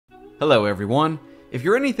Hello everyone. If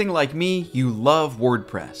you're anything like me, you love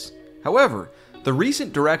WordPress. However, the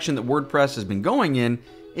recent direction that WordPress has been going in,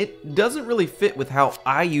 it doesn't really fit with how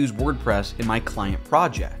I use WordPress in my client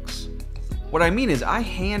projects. What I mean is I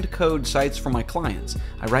hand code sites for my clients.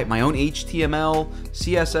 I write my own HTML,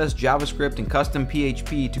 CSS, JavaScript, and custom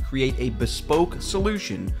PHP to create a bespoke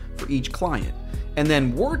solution for each client. And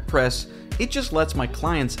then WordPress, it just lets my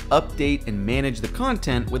clients update and manage the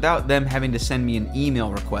content without them having to send me an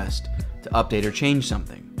email request to update or change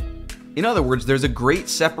something. In other words, there's a great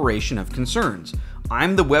separation of concerns.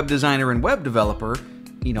 I'm the web designer and web developer.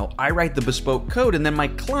 I write the bespoke code, and then my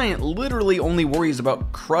client literally only worries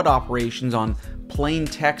about CRUD operations on plain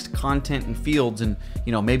text content and fields, and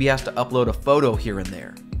maybe has to upload a photo here and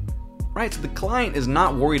there. Right? So the client is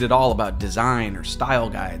not worried at all about design or style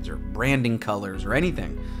guides or branding colors or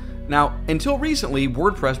anything. Now, until recently,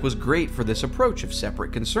 WordPress was great for this approach of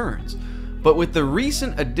separate concerns. But with the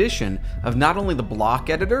recent addition of not only the block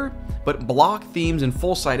editor, but block themes and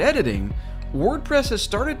full site editing, WordPress has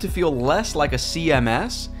started to feel less like a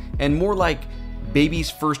CMS and more like baby's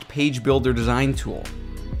first page builder design tool.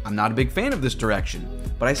 I'm not a big fan of this direction,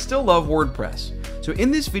 but I still love WordPress. So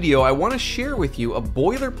in this video, I want to share with you a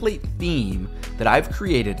boilerplate theme that I've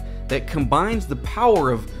created that combines the power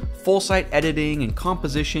of full site editing and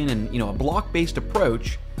composition and a block-based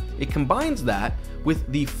approach. It combines that with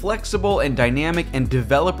the flexible and dynamic and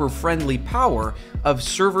developer-friendly power of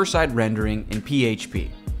server-side rendering in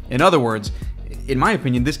PHP. In other words, in my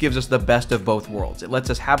opinion, this gives us the best of both worlds. It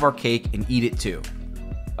lets us have our cake and eat it too.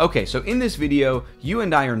 Okay, so in this video, you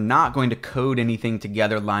and I are not going to code anything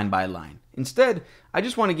together line by line. Instead, I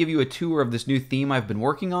just want to give you a tour of this new theme I've been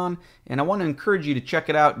working on, and I want to encourage you to check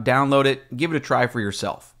it out, download it, give it a try for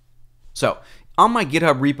yourself. So, on my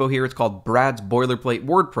GitHub repo here, it's called Brad's Boilerplate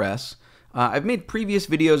WordPress. I've made previous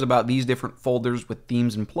videos about these different folders with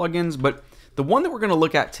themes and plugins, but the one that we're going to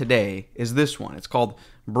look at today is this one. It's called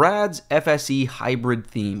Brad's FSE Hybrid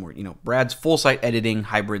Theme, or Brad's Full Site Editing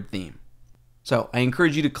Hybrid Theme. So I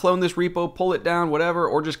encourage you to clone this repo, pull it down, whatever,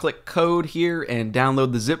 or just click code here and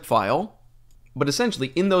download the zip file. But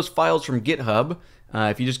essentially, in those files from GitHub,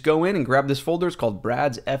 if you just go in and grab this folder, it's called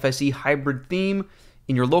Brad's FSE Hybrid Theme.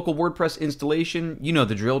 In your local WordPress installation, you know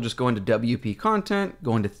the drill. Just go into WP Content,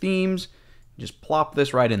 go into Themes, just plop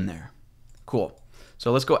this right in there. Cool.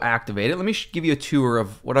 So let's go activate it. Let me give you a tour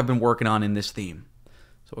of what I've been working on in this theme.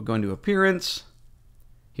 So we'll go into Appearance.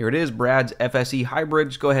 Here it is, Brad's FSE Hybrid.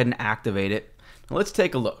 Just go ahead and activate it. Now let's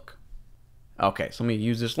take a look. Okay, so let me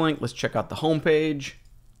use this link. Let's check out the home page.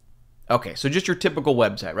 Okay, so just your typical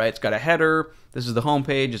website, right? It's got a header. This is the home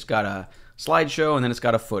page. It's got a slideshow, and then it's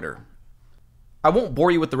got a footer. I won't bore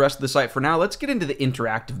you with the rest of the site for now. Let's get into the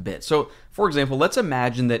interactive bit. So, for example, let's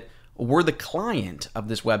imagine that we're the client of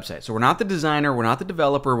this website. So we're not the designer, we're not the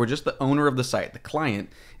developer, we're just the owner of the site, the client.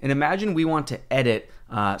 And imagine we want to edit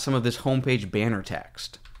some of this homepage banner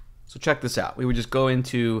text. So check this out. We would just go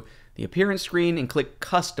into the appearance screen and click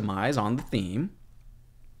Customize on the theme.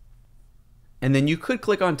 And then you could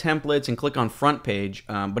click on templates and click on front page,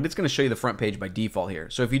 but it's going to show you the front page by default here.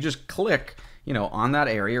 So if you just click on that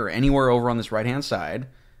area or anywhere over on this right-hand side,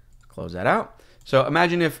 close that out. So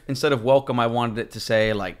imagine if instead of welcome, I wanted it to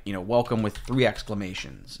say welcome with 3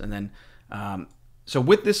 exclamations. And then, so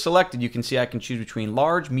with this selected, you can see I can choose between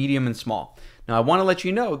large, medium, and small. Now I want to let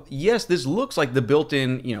you know, yes, this looks like the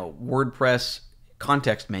built-in, WordPress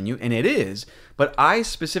context menu, and it is, but I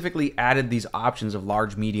specifically added these options of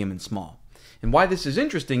large, medium, and small. And why this is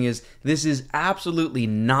interesting is this is absolutely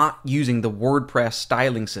not using the WordPress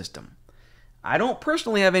styling system. I don't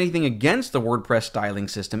personally have anything against the WordPress styling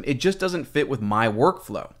system, it just doesn't fit with my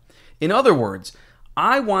workflow. In other words,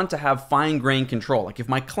 I want to have fine-grained control. Like if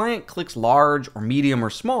my client clicks large or medium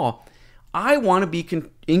or small, I want to be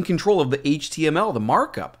in control of the HTML, the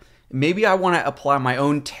markup. Maybe I want to apply my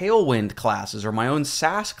own Tailwind classes or my own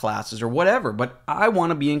Sass classes or whatever, but I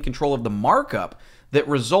want to be in control of the markup that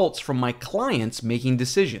results from my clients making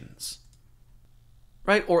decisions.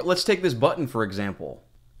 Right? Or let's take this button for example.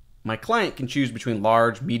 My client can choose between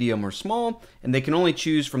large, medium, or small, and they can only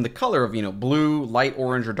choose from the color of, blue, light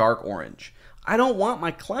orange, or dark orange. I don't want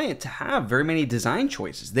my client to have very many design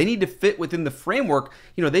choices. They need to fit within the framework.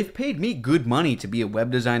 They've paid me good money to be a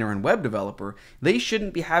web designer and web developer. They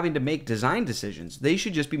shouldn't be having to make design decisions. They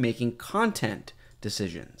should just be making content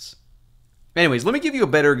decisions. Anyways, let me give you a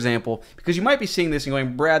better example, because you might be seeing this and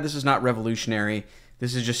going, Brad, this is not revolutionary.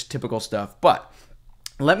 This is just typical stuff. But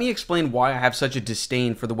let me explain why I have such a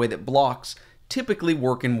disdain for the way that blocks typically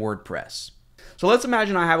work in WordPress. So let's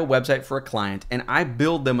imagine I have a website for a client and I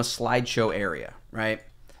build them a slideshow area, right?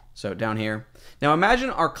 So down here. Now imagine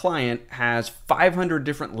our client has 500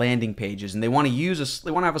 different landing pages and they want to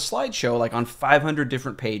have a slideshow like on 500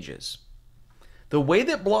 different pages. The way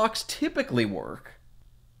that blocks typically work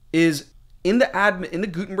is in the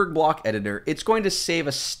Gutenberg block editor, it's going to save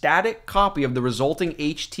a static copy of the resulting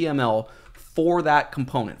HTML for that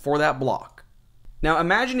component, for that block. Now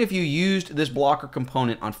imagine if you used this block or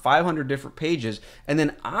component on 500 different pages, and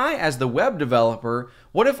then I, as the web developer,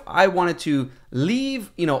 what if I wanted to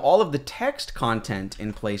leave, all of the text content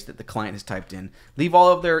in place that the client has typed in, leave all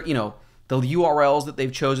of their, the URLs that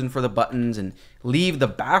they've chosen for the buttons, and leave the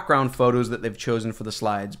background photos that they've chosen for the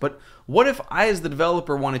slides. But what if I, as the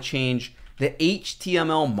developer, want to change the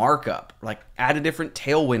HTML markup, like add a different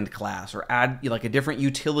Tailwind class, or add like a different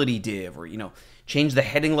utility div, or change the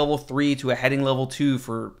heading level 3 to a heading level 2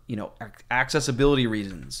 for accessibility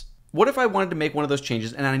reasons? What if I wanted to make one of those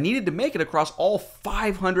changes and I needed to make it across all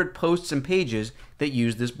 500 posts and pages that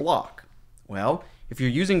use this block? Well, if you're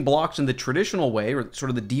using blocks in the traditional way, or sort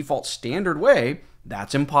of the default standard way,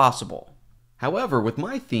 that's impossible. However, with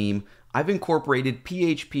my theme, I've incorporated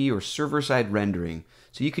PHP or server-side rendering,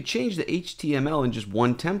 so you could change the HTML in just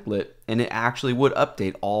one template and it actually would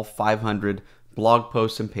update all 500 blog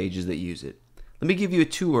posts and pages that use it. Let me give you a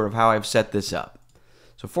tour of how I've set this up.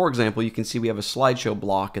 So for example, you can see we have a slideshow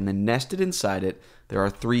block, and then nested inside it, there are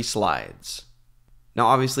 3 slides. Now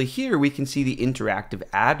obviously here we can see the interactive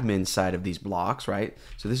admin side of these blocks, right?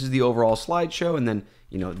 So this is the overall slideshow, and then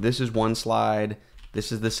this is one slide,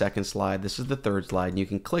 this is the second slide, this is the third slide, and you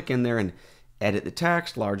can click in there and edit the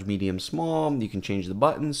text, large, medium, small, you can change the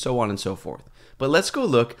buttons, so on and so forth. But let's go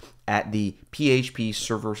look at the PHP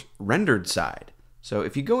server rendered side. So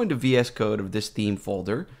if you go into VS Code of this theme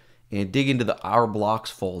folder and dig into the Our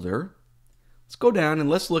Blocks folder, let's go down and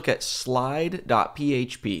let's look at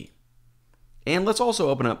slide.php. And let's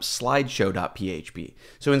also open up slideshow.php.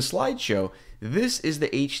 So in slideshow, this is the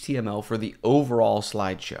HTML for the overall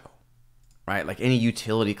slideshow, right? Like any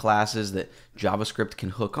utility classes that JavaScript can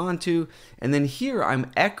hook onto. And then here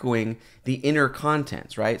I'm echoing the inner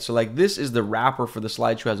contents, right? So like this is the wrapper for the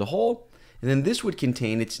slideshow as a whole. And then this would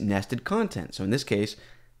contain its nested content. So in this case,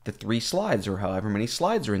 the 3 slides, or however many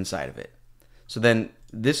slides are inside of it. So then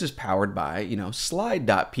this is powered by,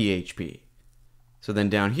 slide.php. So then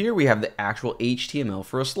down here we have the actual HTML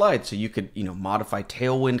for a slide. So you could, modify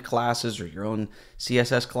Tailwind classes or your own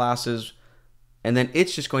CSS classes. And then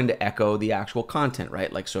it's just going to echo the actual content,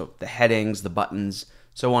 right? Like, so the headings, the buttons,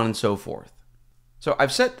 so on and so forth. So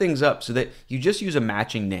I've set things up so that you just use a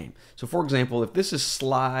matching name. So for example, if this is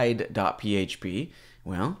slide.php,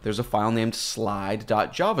 well, there's a file named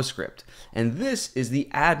slide.javascript, and this is the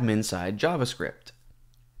admin side JavaScript.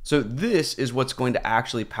 So this is what's going to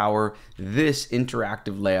actually power this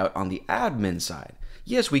interactive layout on the admin side.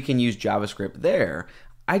 Yes, we can use JavaScript there.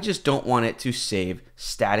 I just don't want it to save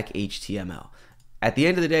static HTML. At the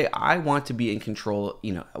end of the day, I want to be in control,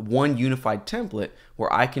 one unified template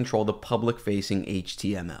where I control the public-facing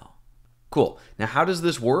HTML. Cool. Now, how does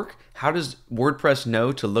this work? How does WordPress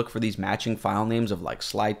know to look for these matching file names of like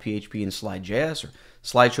slide.php and slide.js, or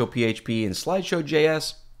slideshow.php and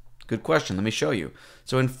slideshow.js? Good question. Let me show you.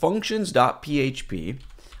 So in functions.php,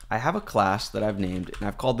 I have a class that I've named, and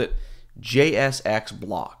I've called it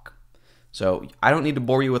JSXBlock. So I don't need to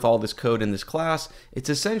bore you with all this code in this class. It's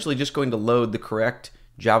essentially just going to load the correct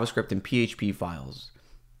JavaScript and PHP files.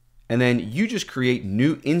 And then you just create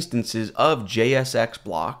new instances of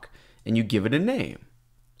JSXBlock and you give it a name.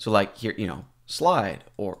 So like here, slide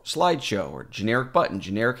or slideshow or generic button,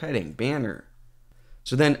 generic heading, banner.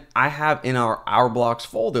 So then I have in our blocks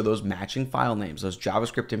folder those matching file names, those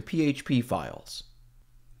JavaScript and PHP files.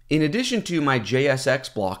 In addition to my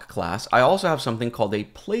JSXBlock class, I also have something called a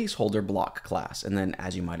PlaceholderBlock class. And then,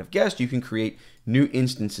 as you might have guessed, you can create new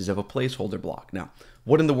instances of a placeholder block. Now,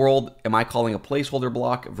 what in the world am I calling a placeholder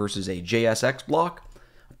block versus a JSX block?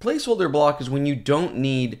 A placeholder block is when you don't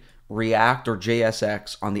need React or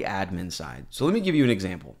JSX on the admin side. So let me give you an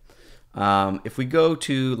example. If we go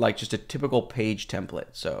to like just a typical page template,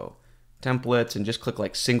 so templates, and just click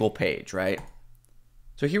like single page, right?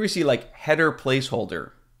 So here we see like header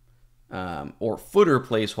placeholder. Or footer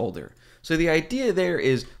placeholder. So the idea there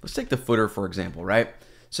is, let's take the footer for example, right?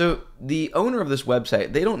 So the owner of this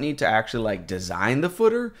website, they don't need to actually like design the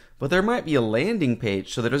footer, but there might be a landing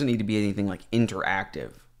page, so there doesn't need to be anything like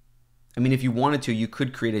interactive. I mean, if you wanted to, you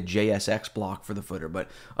could create a JSX block for the footer, but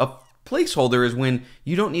a placeholder is when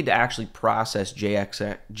you don't need to actually process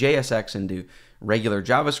JSX into regular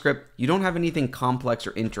JavaScript. You don't have anything complex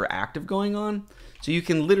or interactive going on. So you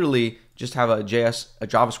can literally just have a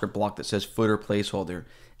JavaScript block that says footer placeholder,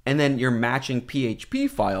 and then your matching PHP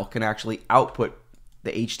file can actually output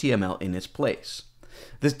the HTML in its place.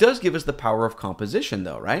 This does give us the power of composition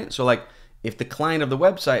though, right? So like if the client of the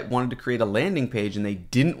website wanted to create a landing page and they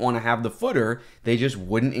didn't want to have the footer, they just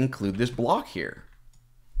wouldn't include this block here.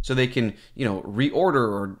 So they can, reorder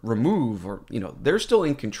or remove, or, they're still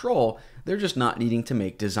in control. They're just not needing to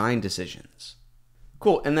make design decisions.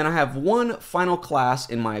 Cool. And then I have one final class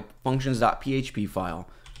in my functions.php file.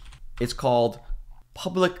 It's called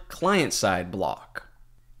PublicClientSideBlock.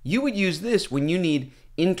 You would use this when you need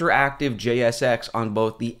interactive JSX on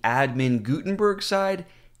both the admin Gutenberg side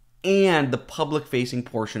and the public facing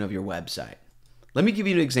portion of your website. Let me give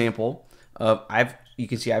you an example of, you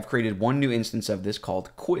can see I've created one new instance of this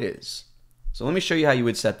called quiz. So let me show you how you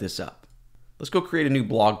would set this up. Let's go create a new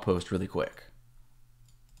blog post really quick.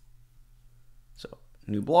 So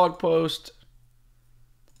new blog post,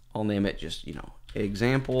 I'll name it just,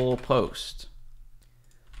 example post.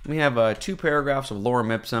 We have 2 paragraphs of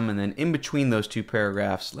lorem ipsum, and then in between those 2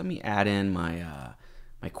 paragraphs, let me add in my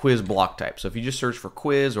my quiz block type. So if you just search for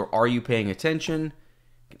quiz or are you paying attention,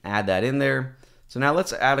 you can add that in there. So now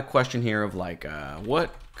let's add a question here of like,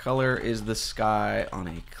 what color is the sky on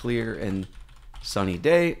a clear and sunny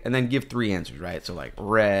day? And then give 3 answers, right? So like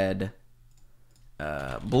red,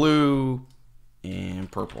 blue,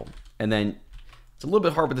 and purple. And then it's a little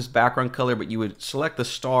bit hard with this background color, but you would select the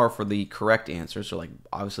star for the correct answer. So like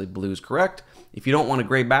obviously blue is correct. If you don't want a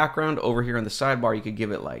gray background, over here on the sidebar, you could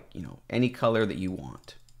give it like, any color that you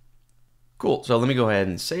want. Cool. So let me go ahead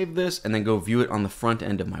and save this and then go view it on the front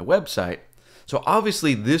end of my website. So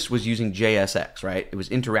obviously this was using JSX, right? It was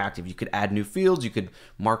interactive. You could add new fields. You could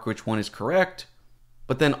mark which one is correct.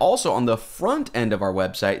 But then also on the front end of our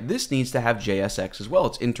website, this needs to have JSX as well.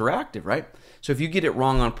 It's interactive, right? So if you get it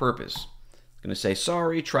wrong on purpose, it's going to say,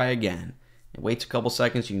 sorry, try again. It waits a couple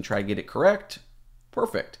seconds. You can try to get it correct.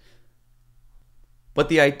 Perfect. But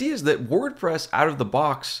the idea is that WordPress out of the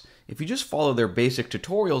box, if you just follow their basic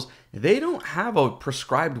tutorials, they don't have a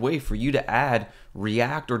prescribed way for you to add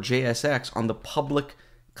React or JSX on the public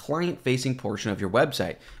client-facing portion of your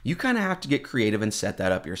website. You kind of have to get creative and set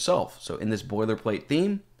that up yourself. So in this boilerplate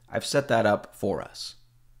theme, I've set that up for us.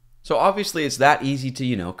 So obviously it's that easy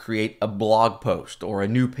to, create a blog post, or a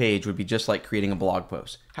new page would be just like creating a blog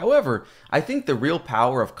post. However, I think the real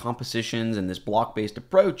power of compositions and this block-based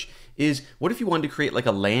approach is, what if you wanted to create like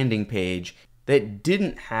a landing page that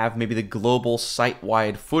didn't have maybe the global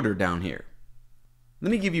site-wide footer down here?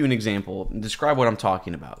 Let me give you an example and describe what I'm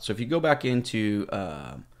talking about. So if you go back into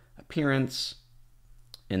appearance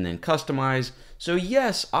and then customize. So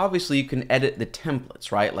yes, obviously you can edit the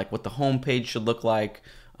templates, right? Like what the home page should look like,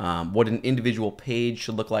 what an individual page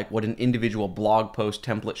should look like, what an individual blog post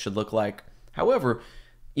template should look like. However,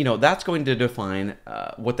 that's going to define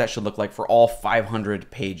what that should look like for all 500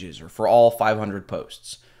 pages or for all 500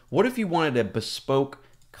 posts. What if you wanted a bespoke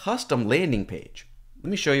custom landing page? Let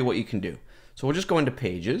me show you what you can do. So we'll just go into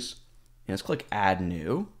pages and let's click add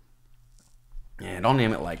new. And I'll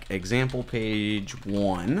name it like example page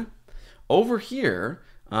 1. Over here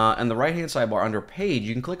on the right hand sidebar under page,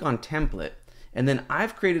 you can click on template. And then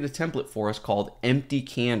I've created a template for us called empty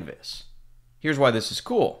canvas. Here's why this is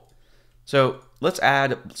cool. So let's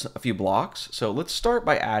add a few blocks. So let's start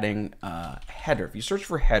by adding header. If you search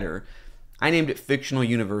for header, I named it fictional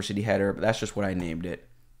university header, but that's just what I named it.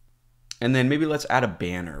 And then maybe let's add a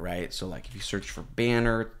banner, right? So like if you search for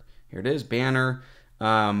banner, here it is, banner.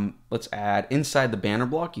 Let's add inside the banner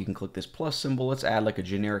block, you can click this plus symbol. Let's add like a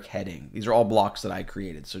generic heading. These are all blocks that I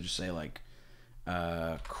created. So just say like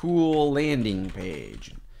cool landing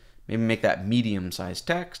page. Maybe make that medium-sized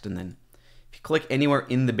text, and then if you click anywhere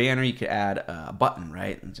in the banner, you could add a button,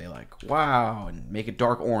 right? And say like, wow, and make it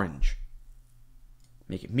dark orange.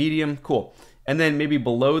 Make it medium, cool. And then maybe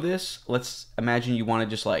below this, let's imagine you wanted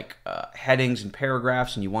just like headings and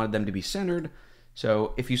paragraphs and you wanted them to be centered.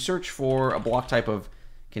 So if you search for a block type of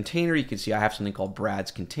container, you can see I have something called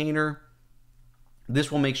Brad's container.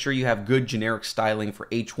 This will make sure you have good generic styling for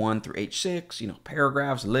H1 through H6,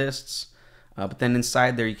 paragraphs, lists. But then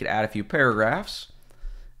inside there, you could add a few paragraphs.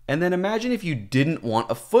 And then imagine if you didn't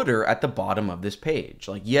want a footer at the bottom of this page.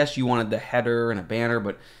 Like, yes, you wanted the header and a banner,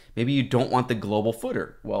 but maybe you don't want the global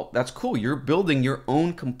footer. Well, that's cool. You're building your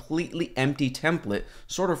own completely empty template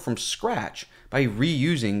sort of from scratch by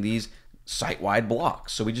reusing these site-wide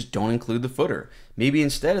blocks. So we just don't include the footer. Maybe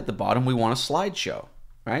instead at the bottom, we want a slideshow,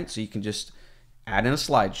 right? So you can just add in a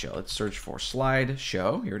slideshow. Let's search for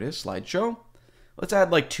slideshow. Here it is, slideshow. Let's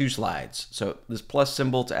add like 2 slides. So this plus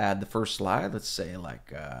symbol to add the first slide. Let's say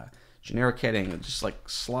like generic heading, just like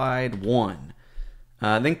slide 1.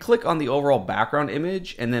 Then click on the overall background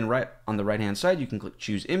image, and then right on the right hand side, you can click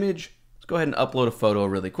choose image. Let's go ahead and upload a photo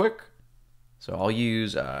really quick. So I'll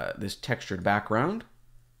use this textured background.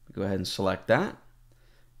 Go ahead and select that.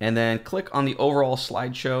 And then click on the overall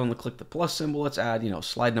slideshow and click the plus symbol. Let's add,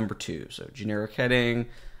 slide number 2. So generic heading,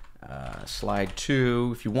 slide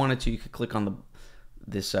 2. If you wanted to, you could click on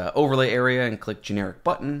this overlay area and click generic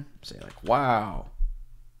button. Say like, wow.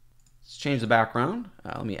 Let's change the background.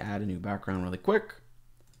 Let me add a new background really quick.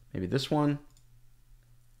 Maybe this one.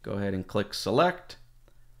 Go ahead and click select.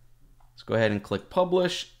 Let's go ahead and click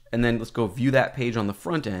publish. And then let's go view that page on the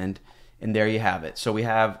front end. And there you have it. So we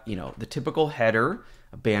have, the typical header,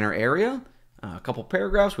 a banner area, a couple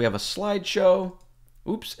paragraphs. We have a slideshow.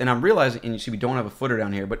 Oops, and I'm realizing, and you see we don't have a footer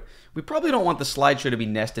down here, but we probably don't want the slideshow to be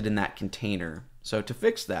nested in that container. So to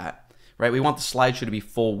fix that, right, we want the slideshow to be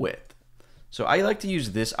full width. So I like to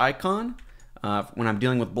use this icon when I'm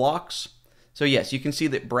dealing with blocks. So yes, you can see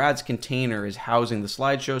that Brad's container is housing the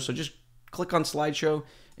slideshow. So just click on slideshow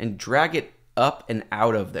and drag it up and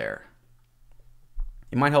out of there.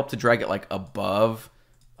 It might help to drag it like above,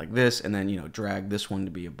 like this, and then, drag this one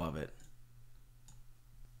to be above it.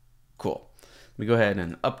 Cool. Let me go ahead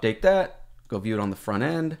and update that. Go view it on the front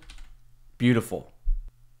end. Beautiful.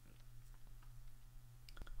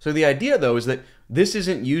 So the idea, though, is that this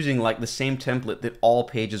isn't using like the same template that all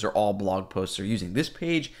pages or all blog posts are using. This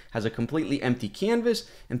page has a completely empty canvas,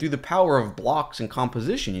 and through the power of blocks and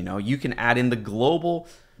composition, you can add in the global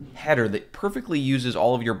header that perfectly uses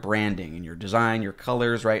all of your branding and your design, your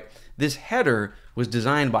colors, right? This header was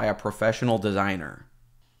designed by a professional designer.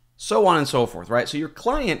 So on and so forth, right? So your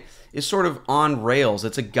client is sort of on rails.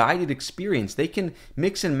 It's a guided experience. They can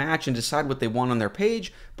mix and match and decide what they want on their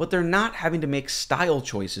page, but they're not having to make style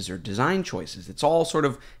choices or design choices. It's all sort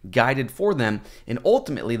of guided for them. And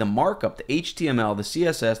ultimately, the markup, the HTML, the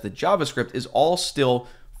CSS, the JavaScript is all still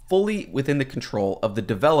fully within the control of the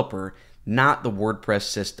developer, not the WordPress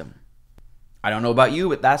system. I don't know about you,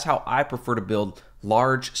 but that's how I prefer to build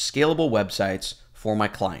large, scalable websites for my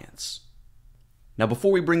clients. Now,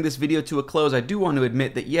 before we bring this video to a close, I do want to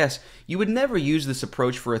admit that yes, you would never use this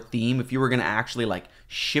approach for a theme if you were going to actually like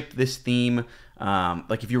ship this theme,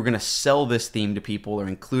 like if you were going to sell this theme to people or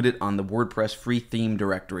include it on the WordPress free theme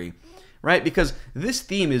directory, right? Because this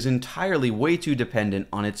theme is entirely way too dependent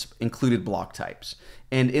on its included block types.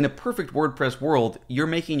 And in a perfect WordPress world, you're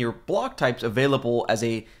making your block types available as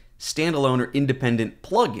a standalone or independent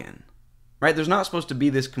plugin, right? There's not supposed to be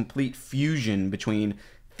this complete fusion between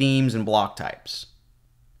themes and block types,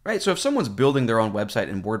 right? So if someone's building their own website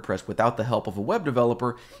in WordPress without the help of a web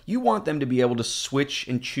developer, you want them to be able to switch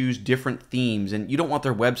and choose different themes, and you don't want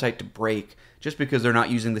their website to break just because they're not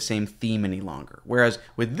using the same theme any longer. Whereas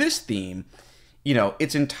with this theme,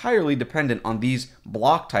 it's entirely dependent on these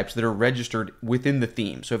block types that are registered within the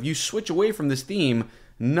theme. So if you switch away from this theme,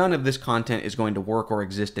 none of this content is going to work or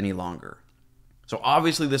exist any longer. So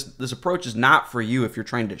obviously this approach is not for you if you're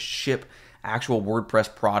trying to ship actual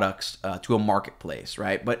WordPress products to a marketplace,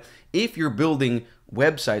 right? But if you're building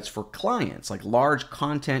websites for clients, like large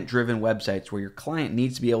content-driven websites where your client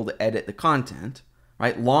needs to be able to edit the content,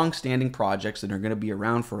 right? Long-standing projects that are going to be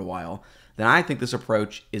around for a while, then I think this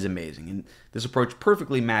approach is amazing. And this approach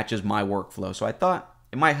perfectly matches my workflow, so I thought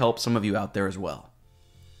it might help some of you out there as well.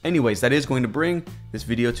 Anyways, that is going to bring this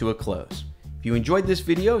video to a close. If you enjoyed this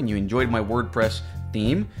video and you enjoyed my WordPress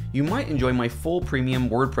theme, you might enjoy my full premium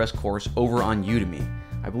WordPress course over on Udemy.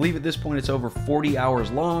 I believe at this point it's over 40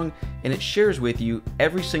 hours long, and it shares with you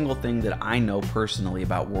every single thing that I know personally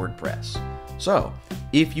about WordPress. So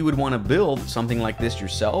if you would want to build something like this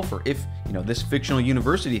yourself, or if this fictional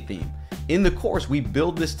university theme, in the course we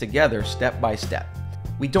build this together step by step.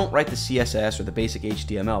 We don't write the CSS or the basic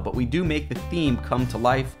HTML, but we do make the theme come to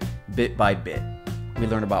life bit by bit. We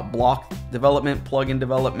learn about block development, plugin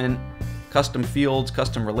development, custom fields,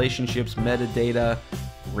 custom relationships, metadata,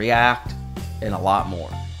 React, and a lot more.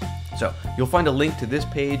 So you'll find a link to this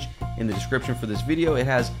page in the description for this video. It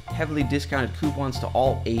has heavily discounted coupons to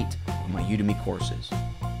all 8 of my Udemy courses.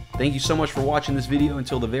 Thank you so much for watching this video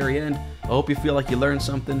until the very end. I hope you feel like you learned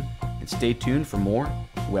something, and stay tuned for more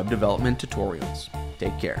web development tutorials.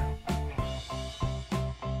 Take care.